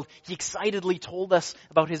Zeckfeld, he excitedly told us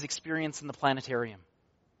about his experience in the planetarium.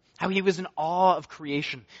 How he was in awe of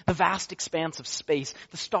creation, the vast expanse of space,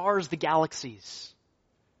 the stars, the galaxies.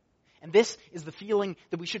 And this is the feeling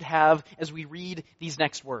that we should have as we read these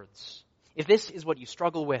next words. If this is what you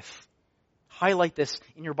struggle with, highlight this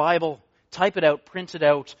in your Bible, type it out, print it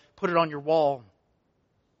out, put it on your wall.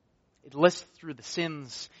 It lists through the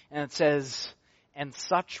sins, and it says, and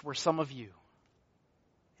such were some of you.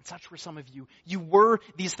 And such were some of you. You were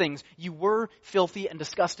these things. You were filthy and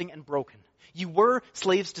disgusting and broken. You were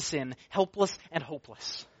slaves to sin, helpless and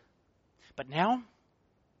hopeless. But now,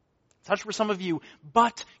 such were some of you,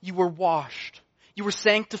 but you were washed. You were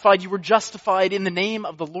sanctified. You were justified in the name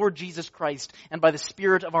of the Lord Jesus Christ and by the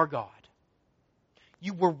Spirit of our God.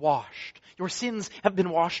 You were washed. Your sins have been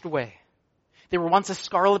washed away. They were once as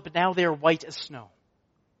scarlet, but now they are white as snow.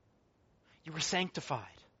 You were sanctified.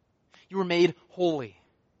 You were made holy.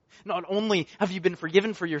 Not only have you been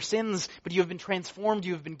forgiven for your sins, but you have been transformed.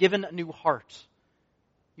 You have been given a new heart.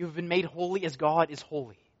 You have been made holy as God is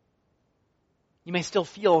holy. You may still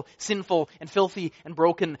feel sinful and filthy and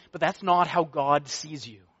broken, but that's not how God sees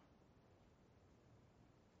you.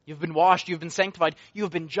 You've been washed, you've been sanctified, you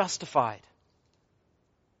have been justified.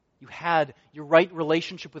 You had your right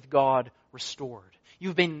relationship with God restored. You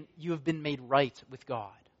have been made right with God.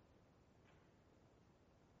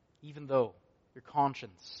 Even though your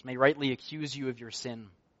conscience may rightly accuse you of your sin,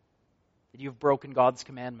 that you have broken God's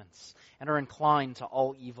commandments and are inclined to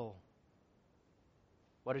all evil.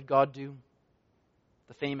 What did God do?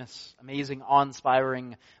 The famous, amazing,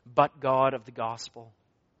 awe-inspiring, but God of the gospel.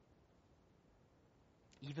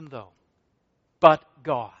 Even though, but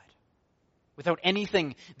God, without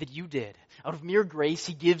anything that you did, out of mere grace,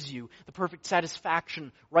 He gives you the perfect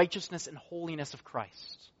satisfaction, righteousness, and holiness of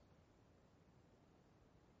Christ.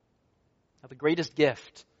 Now, the greatest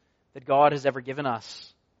gift that God has ever given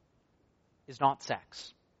us is not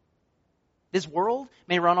sex. This world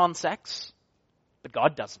may run on sex, but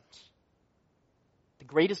God doesn't. The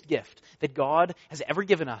greatest gift that God has ever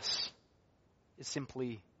given us is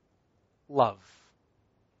simply love.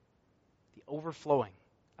 The overflowing,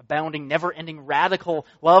 abounding, never-ending, radical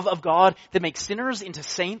love of God that makes sinners into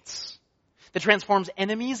saints, that transforms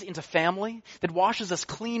enemies into family, that washes us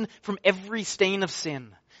clean from every stain of sin.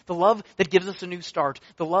 The love that gives us a new start.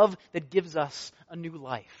 The love that gives us a new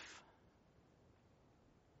life.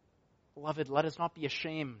 Beloved, let us not be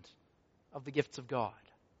ashamed of the gifts of God.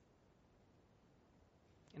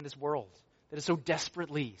 In this world that is so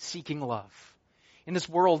desperately seeking love, in this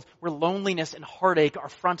world where loneliness and heartache are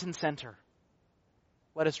front and center,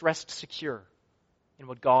 let us rest secure in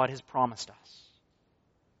what God has promised us.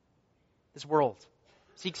 This world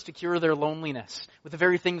seeks to cure their loneliness with the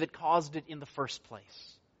very thing that caused it in the first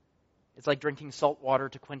place. It's like drinking salt water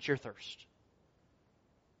to quench your thirst.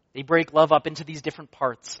 They break love up into these different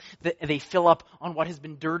parts. They fill up on what has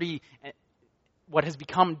been dirty, what has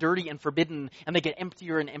become dirty and forbidden, and they get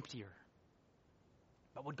emptier and emptier.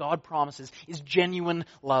 But what God promises is genuine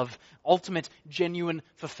love, ultimate, genuine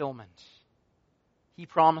fulfillment. He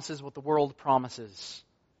promises what the world promises,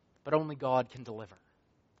 but only God can deliver.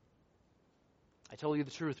 I tell you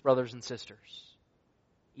the truth, brothers and sisters.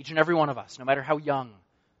 Each and every one of us, no matter how young,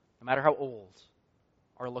 no matter how old,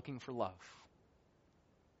 are looking for love.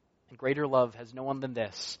 And greater love has no one than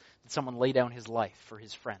this, that someone lay down his life for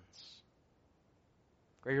his friends.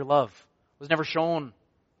 Greater love was never shown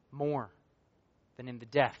more than in the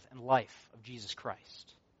death and life of Jesus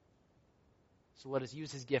Christ. So let us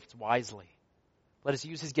use His gifts wisely. Let us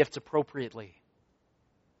use His gifts appropriately.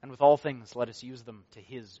 And with all things, let us use them to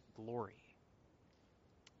His glory.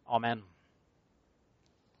 Amen.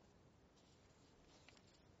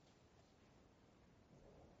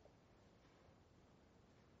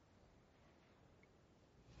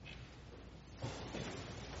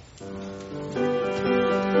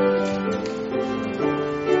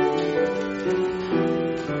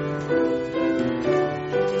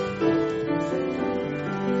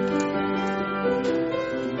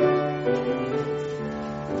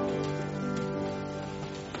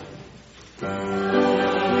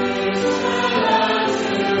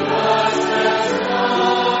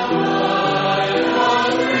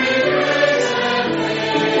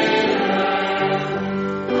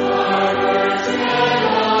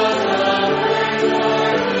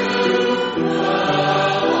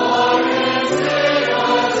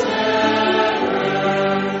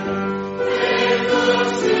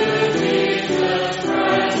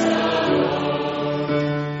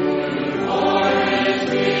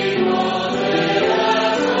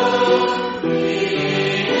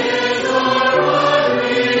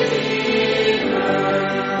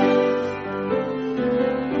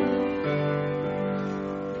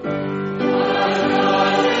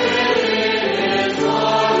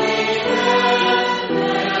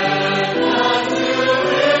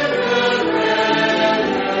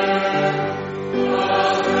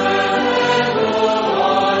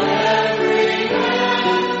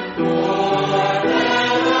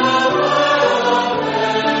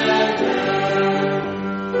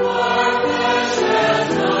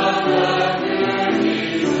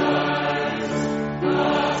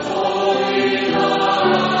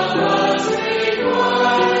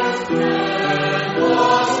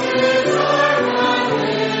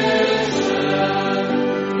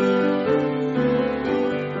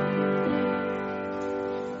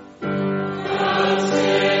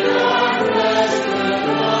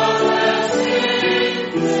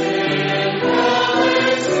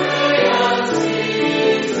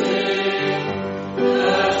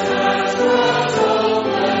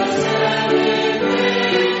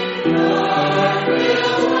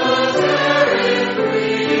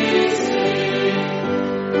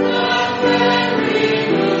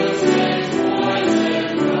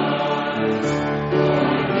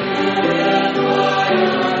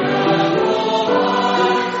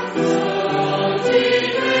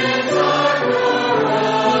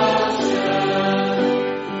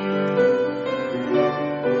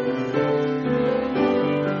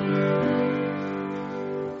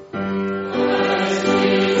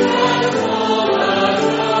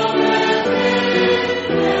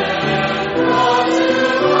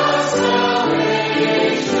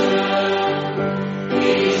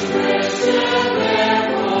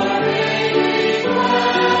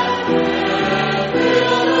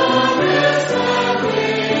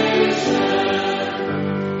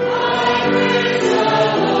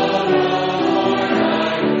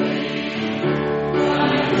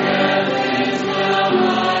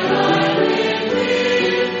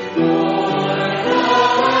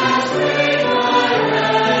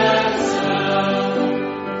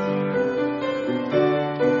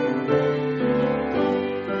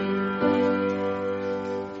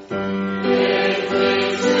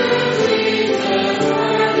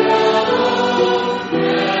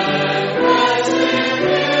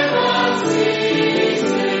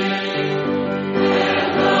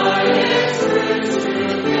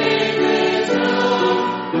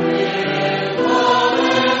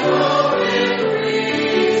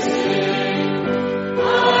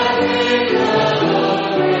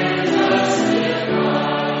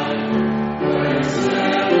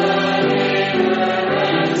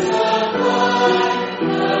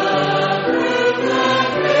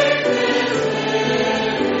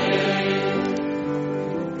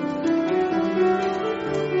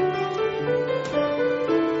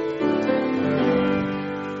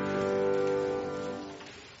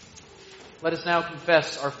 Let us now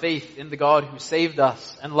confess our faith in the God who saved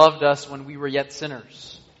us and loved us when we were yet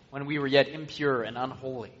sinners, when we were yet impure and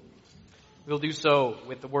unholy. We'll do so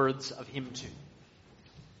with the words of hymn 2.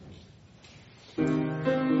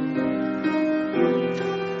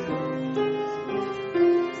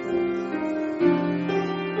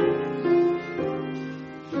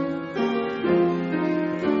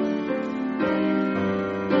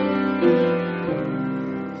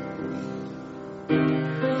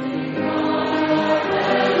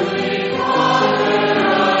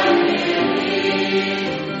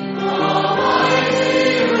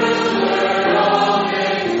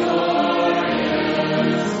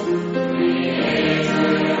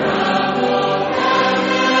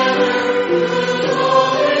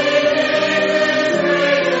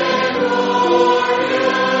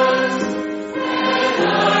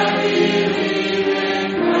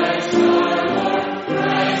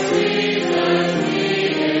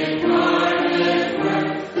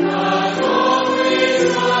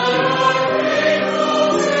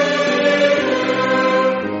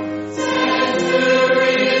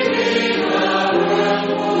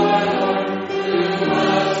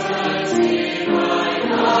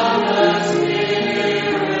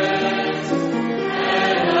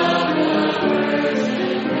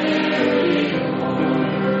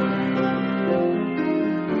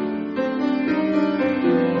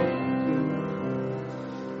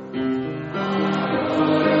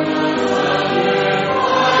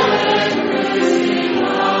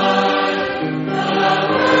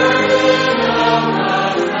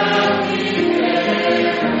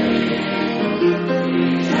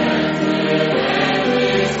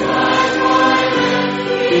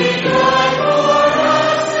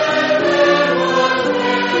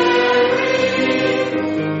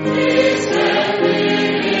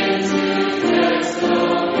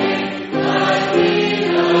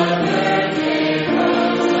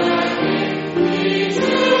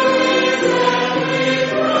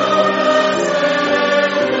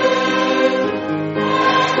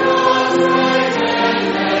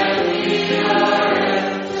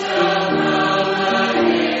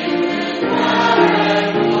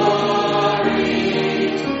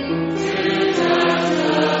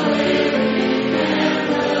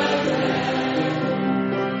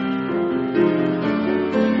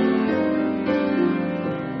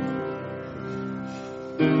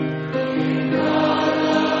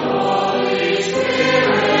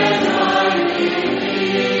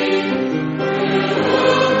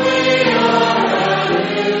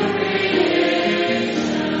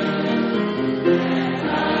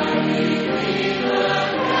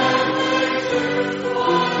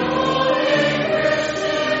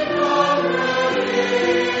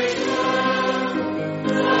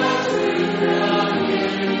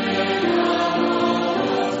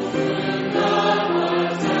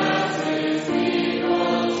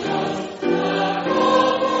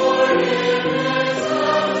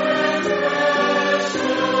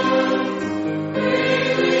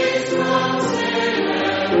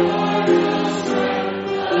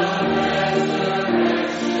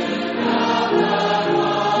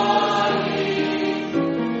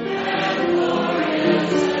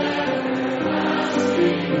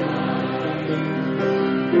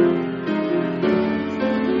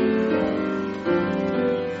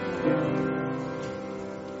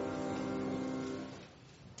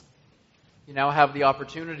 You now have the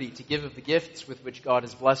opportunity to give of the gifts with which God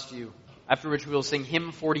has blessed you, after which we will sing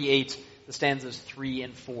hymn 48, the stanzas 3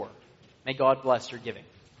 and 4. May God bless your giving.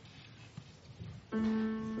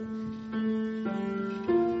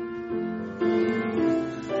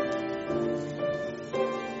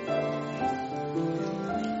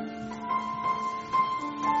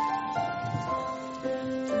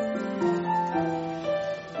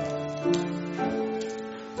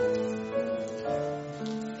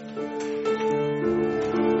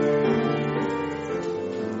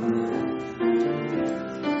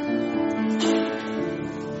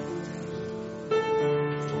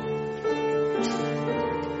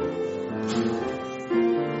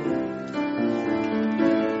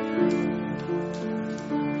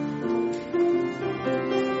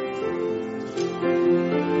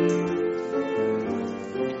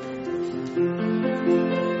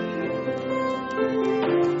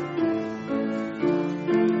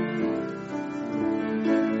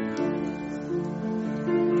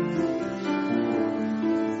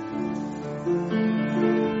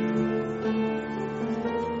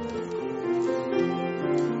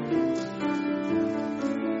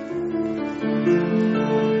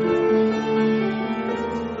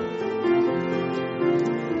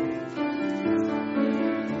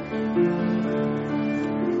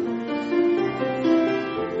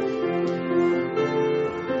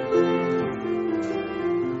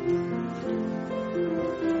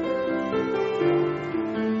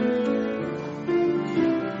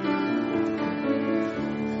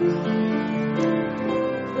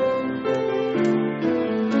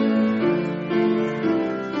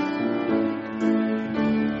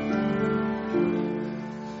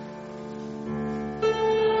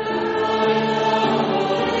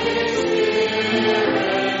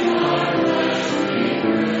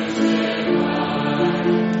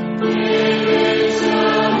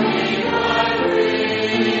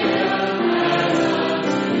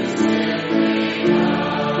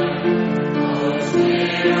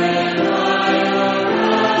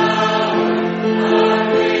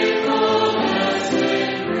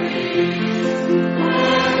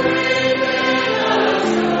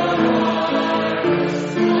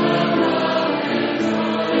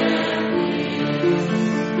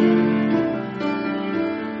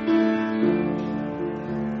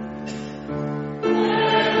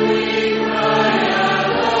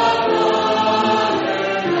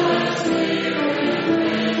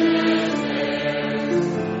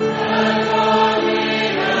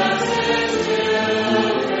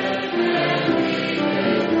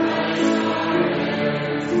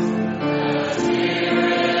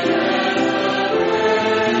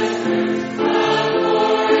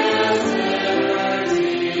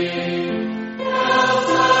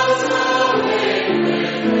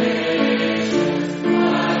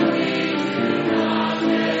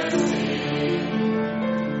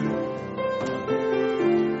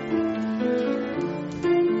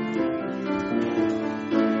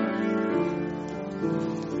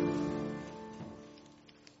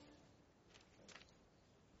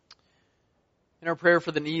 In our prayer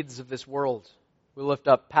for the needs of this world, we lift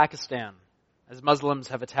up Pakistan as Muslims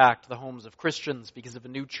have attacked the homes of Christians because of a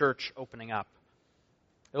new church opening up.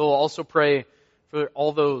 We will also pray for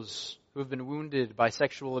all those who have been wounded by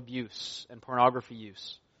sexual abuse and pornography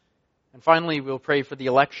use. And finally, we'll pray for the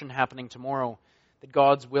election happening tomorrow, that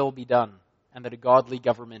God's will be done and that a godly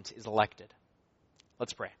government is elected.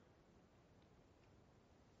 Let's pray.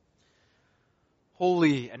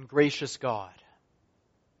 Holy and gracious God,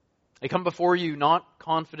 I come before you not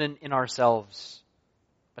confident in ourselves,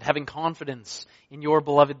 but having confidence in your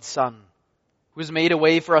beloved Son, who has made a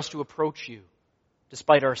way for us to approach you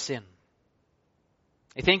despite our sin.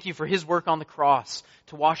 I thank you for his work on the cross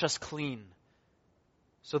to wash us clean,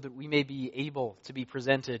 so that we may be able to be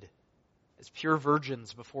presented as pure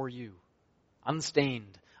virgins before you,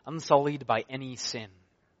 unstained, unsullied by any sin.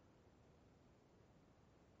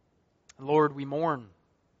 And Lord, we mourn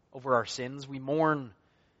over our sins. We mourn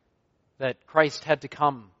that Christ had to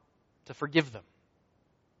come to forgive them.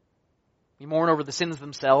 We mourn over the sins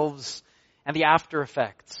themselves and the after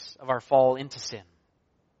effects of our fall into sin.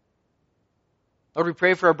 Lord, we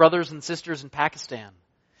pray for our brothers and sisters in Pakistan,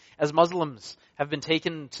 as Muslims have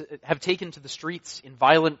taken to the streets in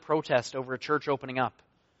violent protest over a church opening up.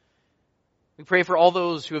 We pray for all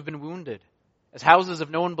those who have been wounded, as houses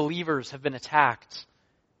of known believers have been attacked,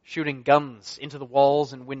 shooting guns into the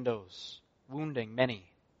walls and windows, wounding many.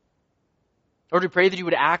 Lord, we pray that you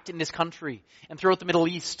would act in this country and throughout the Middle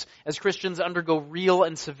East as Christians undergo real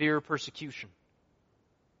and severe persecution.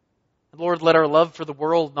 And Lord, let our love for the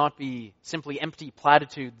world not be simply empty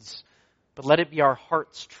platitudes, but let it be our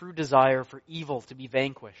heart's true desire for evil to be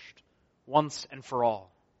vanquished once and for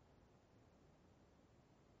all.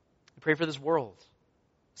 We pray for this world,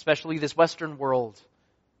 especially this Western world,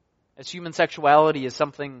 as human sexuality is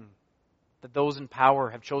something that those in power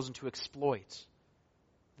have chosen to exploit.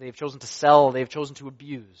 They have chosen to sell. They have chosen to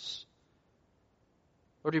abuse.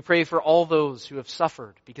 Lord, we pray for all those who have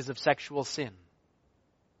suffered because of sexual sin.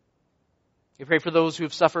 We pray for those who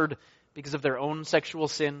have suffered because of their own sexual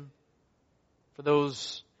sin, for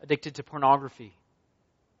those addicted to pornography,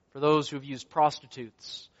 for those who have used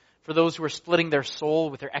prostitutes, for those who are splitting their soul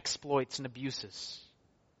with their exploits and abuses.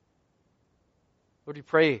 Lord, we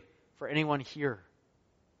pray for anyone here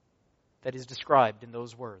that is described in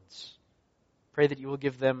those words. Pray that you will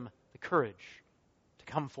give them the courage to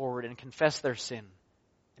come forward and confess their sin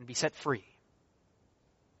and be set free.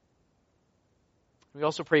 We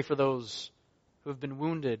also pray for those who have been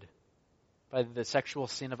wounded by the sexual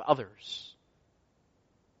sin of others,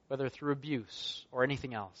 whether through abuse or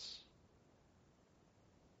anything else.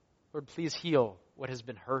 Lord, please heal what has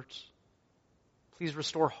been hurt. Please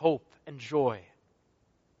restore hope and joy.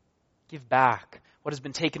 Give back what has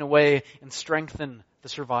been taken away and strengthen the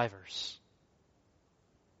survivors.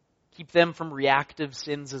 Keep them from reactive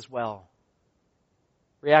sins as well.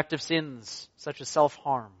 Reactive sins such as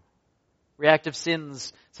self-harm. Reactive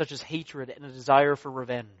sins such as hatred and a desire for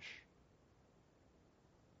revenge.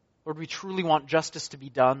 Lord, we truly want justice to be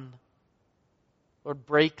done. Lord,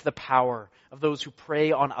 break the power of those who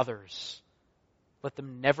prey on others. Let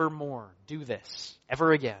them never more do this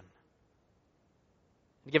ever again.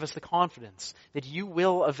 And give us the confidence that you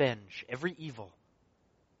will avenge every evil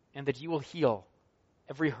and that you will heal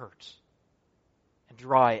every hurt and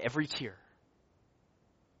dry every tear.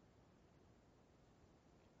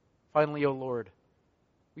 Finally, O Lord,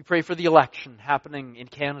 we pray for the election happening in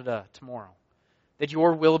Canada tomorrow, that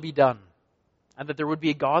your will be done and that there would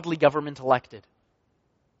be a godly government elected,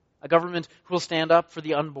 a government who will stand up for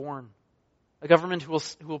the unborn, a government who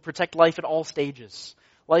will protect life at all stages,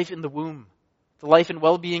 life in the womb, the life and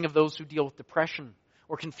well-being of those who deal with depression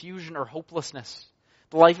or confusion or hopelessness,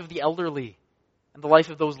 the life of the elderly, and the life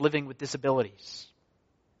of those living with disabilities.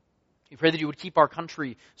 We pray that you would keep our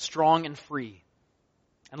country strong and free,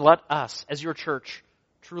 and let us, as your church,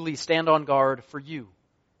 truly stand on guard for you,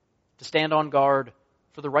 to stand on guard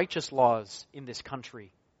for the righteous laws in this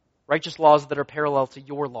country, righteous laws that are parallel to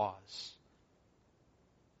your laws.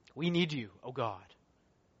 We need you, O God.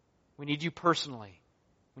 We need you personally.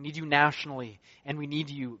 We need you nationally. And we need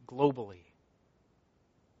you globally.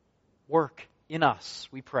 Work in us,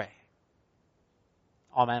 we pray.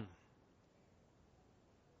 Amen.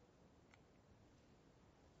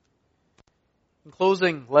 In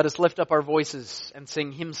closing, let us lift up our voices and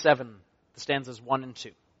sing hymn 7, the stanzas 1 and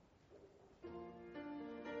 2.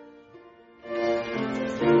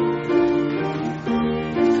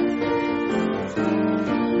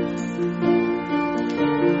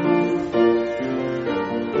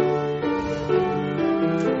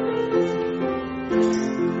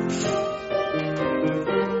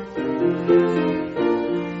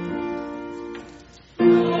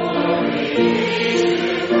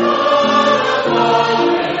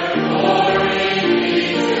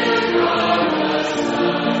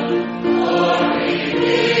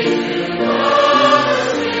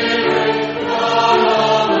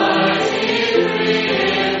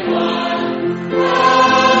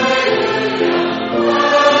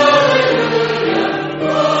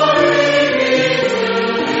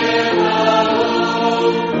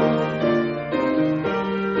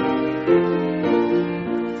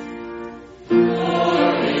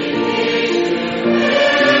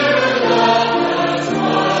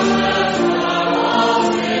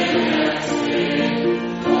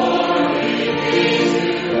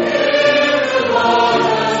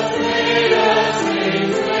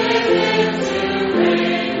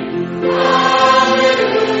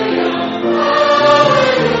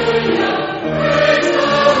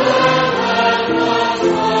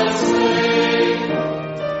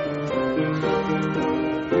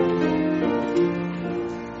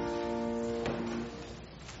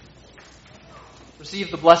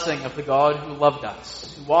 Receive the blessing of the God who loved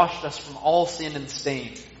us, who washed us from all sin and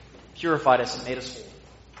stain, purified us and made us whole.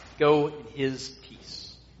 Go in his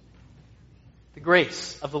peace. The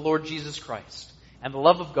grace of the Lord Jesus Christ, and the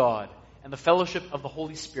love of God, and the fellowship of the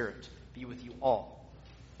Holy Spirit be with you all.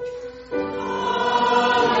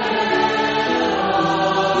 Amen.